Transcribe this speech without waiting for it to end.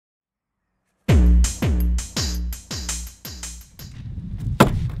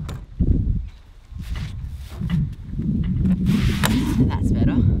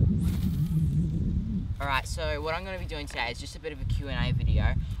so what I'm going to be doing today is just a bit of a Q&A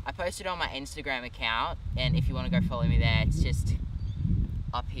video. I posted on my Instagram account, and if you want to go follow me there, it's just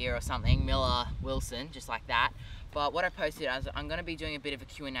up here or something, Miller Wilson, just like that. But what I posted is I'm going to be doing a bit of a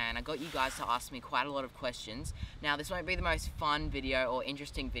Q&A, and I got you guys to ask me quite a lot of questions. Now, this won't be the most fun video or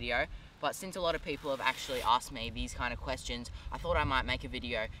interesting video, but since a lot of people have actually asked me these kind of questions, I thought I might make a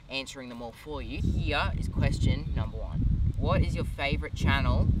video answering them all for you. Here is question number 1. What is your favorite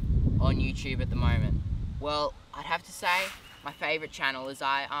channel on YouTube at the moment? Well, I'd have to say my favorite channel is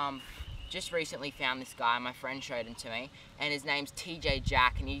I just recently found this guy. My friend showed him to me, and his name's TJ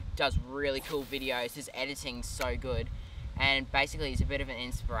Jack, and he does really cool videos. His editing's so good, and basically he's a bit of an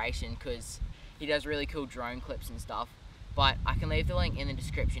inspiration because he does really cool drone clips and stuff. But I can leave the link in the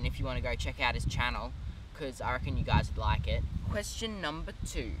description if you want to go check out his channel, because I reckon you guys would like it. Question number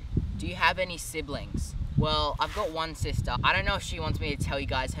 2. Do you have any siblings? Well, I've got one sister. I don't know if she wants me to tell you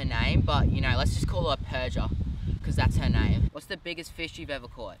guys her name, but you know, let's just call her Persia, because that's her name. What's the biggest fish you've ever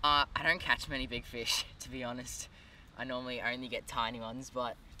caught? I don't catch many big fish, to be honest. I normally only get tiny ones,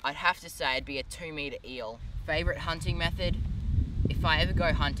 but I'd have to say it'd be a 2-meter eel. Favorite hunting method? If I ever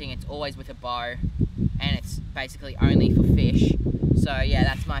go hunting, it's always with a bow, and it's basically only for fish. So yeah,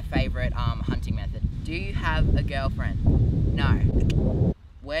 that's my favorite hunting method. Do you have a girlfriend? No.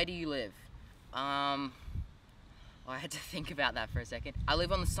 Where do you live? I had to think about that for a second. I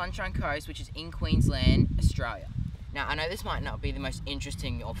live on the Sunshine Coast, which is in Queensland, Australia. Now, I know this might not be the most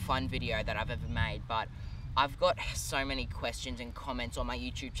interesting or fun video that I've ever made, but I've got so many questions and comments on my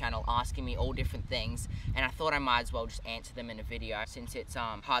YouTube channel asking me all different things, and I thought I might as well just answer them in a video since it's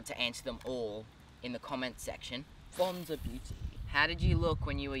hard to answer them all in the comments section. Bonza Beauty. How did you look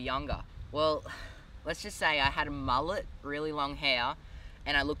when you were younger? Well, let's just say I had a mullet, really long hair,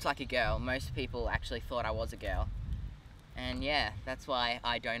 and I looked like a girl. Most people actually thought I was a girl. And yeah, that's why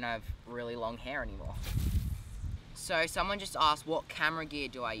I don't have really long hair anymore. So someone just asked, what camera gear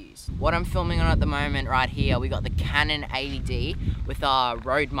do I use? What I'm filming on at the moment right here, we got the Canon 80D with a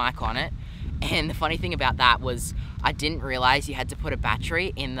Rode mic on it. And the funny thing about that was I didn't realize you had to put a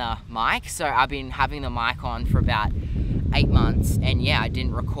battery in the mic. So I've been having the mic on for about 8 months, and yeah, I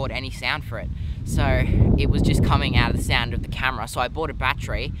didn't record any sound for it. So it was just coming out of the sound of the camera. So I bought a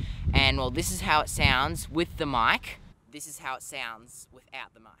battery, and well, this is how it sounds with the mic. This is how it sounds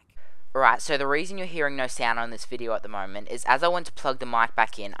without the mic. Alright, so the reason you're hearing no sound on this video at the moment is as I went to plug the mic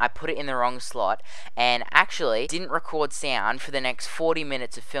back in, I put it in the wrong slot and actually didn't record sound for the next 40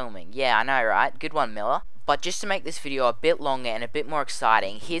 minutes of filming. Yeah, I know, right? Good one, Miller. But just to make this video a bit longer and a bit more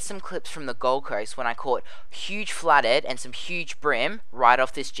exciting, here's some clips from the Gold Coast when I caught huge flathead and some huge bream right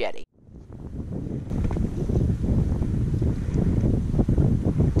off this jetty.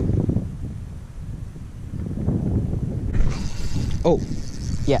 Oh,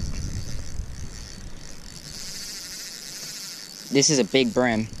 yeah. This is a big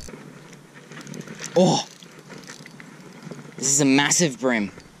bream. Oh, this is a massive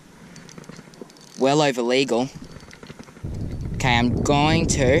bream. Well over legal. Okay, I'm going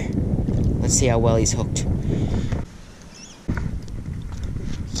to, let's see how well he's hooked.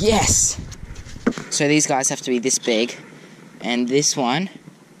 Yes! So these guys have to be this big, and this one,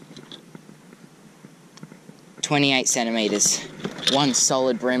 28 centimeters. One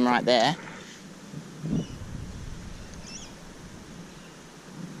solid bream right there.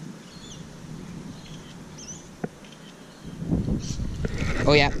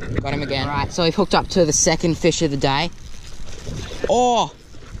 Oh yeah, got him again. Right, so we've hooked up to the second fish of the day. Oh,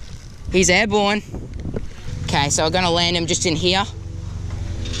 he's airborne. Okay, so we're gonna land him just in here.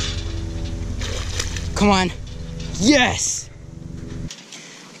 Come on. Yes!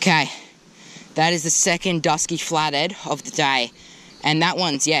 Okay, that is the second dusky flathead of the day. And that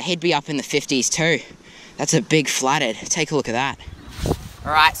one's, yeah, he'd be up in the 50s too. That's a big flathead. Take a look at that.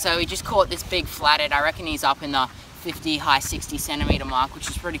 Alright, so we just caught this big flathead. I reckon he's up in the 50, high 60 centimeter mark, which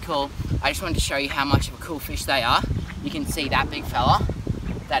is pretty cool. I just wanted to show you how much of a cool fish they are. You can see that big fella.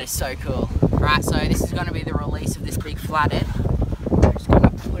 That is so cool. Alright, so this is going to be the release of this big flathead. I'm just going to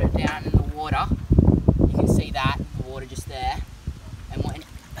put it down in the